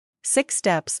6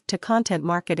 Steps to Content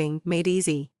Marketing Made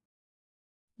Easy.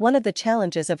 One of the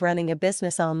challenges of running a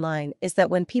business online is that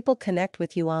when people connect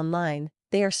with you online,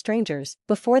 they are strangers.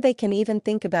 Before they can even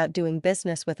think about doing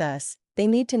business with us, they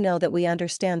need to know that we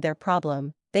understand their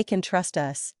problem, they can trust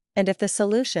us, and if the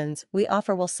solutions we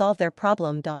offer will solve their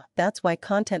problem. That's why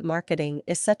content marketing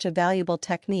is such a valuable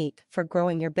technique for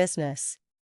growing your business.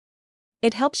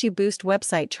 It helps you boost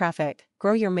website traffic,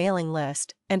 grow your mailing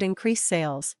list, and increase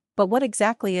sales. But what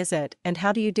exactly is it, and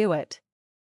how do you do it?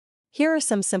 Here are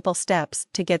some simple steps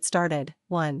to get started.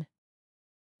 1.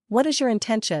 What is your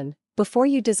intention? Before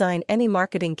you design any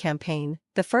marketing campaign,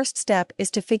 the first step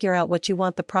is to figure out what you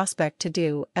want the prospect to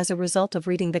do as a result of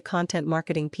reading the content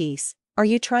marketing piece. Are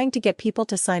you trying to get people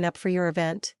to sign up for your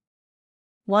event?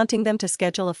 Wanting them to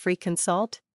schedule a free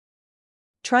consult?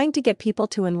 Trying to get people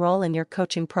to enroll in your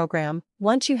coaching program?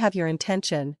 Once you have your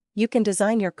intention, you can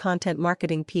design your content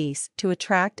marketing piece to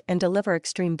attract and deliver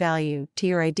extreme value to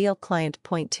your ideal client.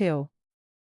 Point 2.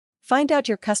 Find out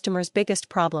your customers' biggest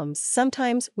problems.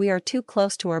 Sometimes we are too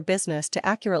close to our business to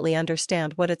accurately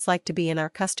understand what it's like to be in our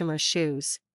customers'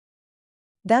 shoes.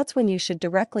 That's when you should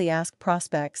directly ask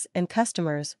prospects and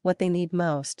customers what they need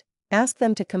most. Ask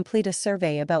them to complete a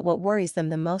survey about what worries them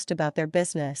the most about their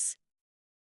business.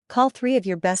 Call 3 of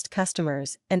your best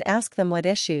customers and ask them what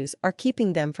issues are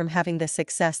keeping them from having the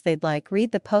success they'd like.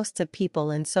 Read the posts of people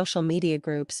in social media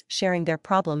groups sharing their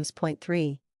problems. Point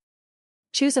 3.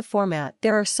 Choose a format.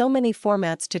 There are so many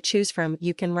formats to choose from.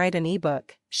 You can write an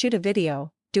ebook, shoot a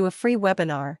video, do a free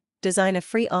webinar, design a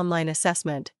free online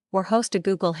assessment, or host a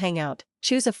Google Hangout.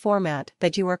 Choose a format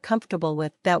that you are comfortable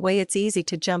with. That way it's easy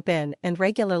to jump in and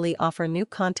regularly offer new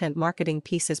content marketing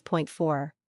pieces. Point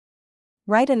 4.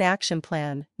 Write an action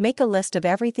plan. Make a list of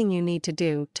everything you need to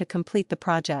do to complete the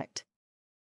project.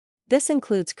 This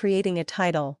includes creating a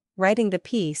title, writing the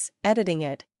piece, editing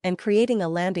it, and creating a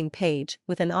landing page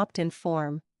with an opt-in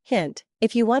form. Hint: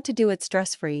 if you want to do it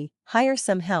stress-free, hire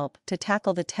some help to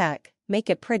tackle the tech, make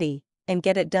it pretty, and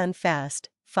get it done fast.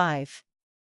 5.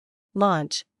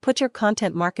 Launch. Put your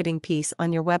content marketing piece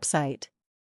on your website.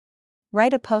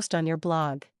 Write a post on your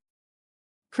blog.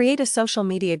 Create a social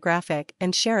media graphic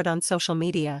and share it on social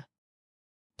media.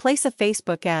 Place a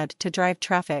Facebook ad to drive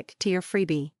traffic to your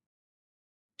freebie.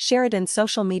 Share it in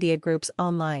social media groups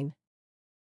online.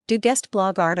 Do guest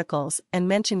blog articles and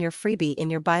mention your freebie in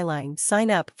your byline.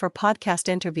 Sign up for podcast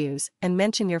interviews and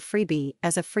mention your freebie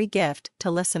as a free gift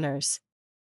to listeners.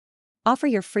 Offer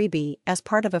your freebie as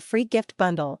part of a free gift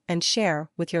bundle and share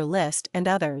with your list and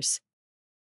others.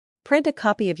 Print a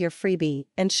copy of your freebie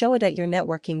and show it at your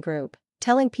networking group,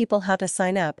 telling people how to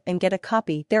sign up and get a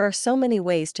copy. There are so many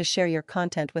ways to share your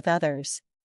content with others.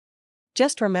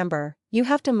 Just remember, you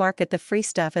have to market the free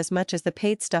stuff as much as the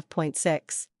paid stuff. Point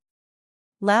 6.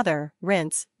 Lather,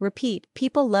 rinse, repeat.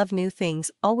 People love new things.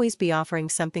 Always be offering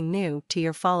something new to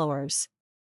your followers.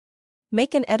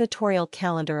 Make an editorial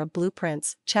calendar of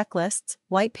blueprints, checklists,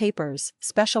 white papers,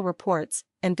 special reports,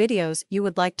 and videos you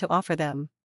would like to offer them.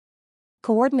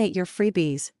 Coordinate your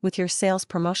freebies with your sales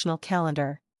promotional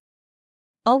calendar.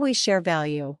 Always share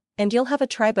value, and you'll have a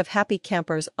tribe of happy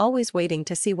campers always waiting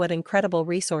to see what incredible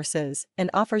resources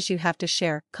and offers you have to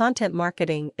share. Content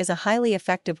marketing is a highly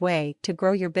effective way to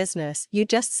grow your business. You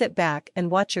just sit back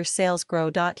and watch your sales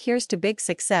grow. Here's to big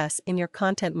success in your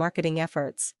content marketing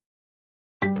efforts.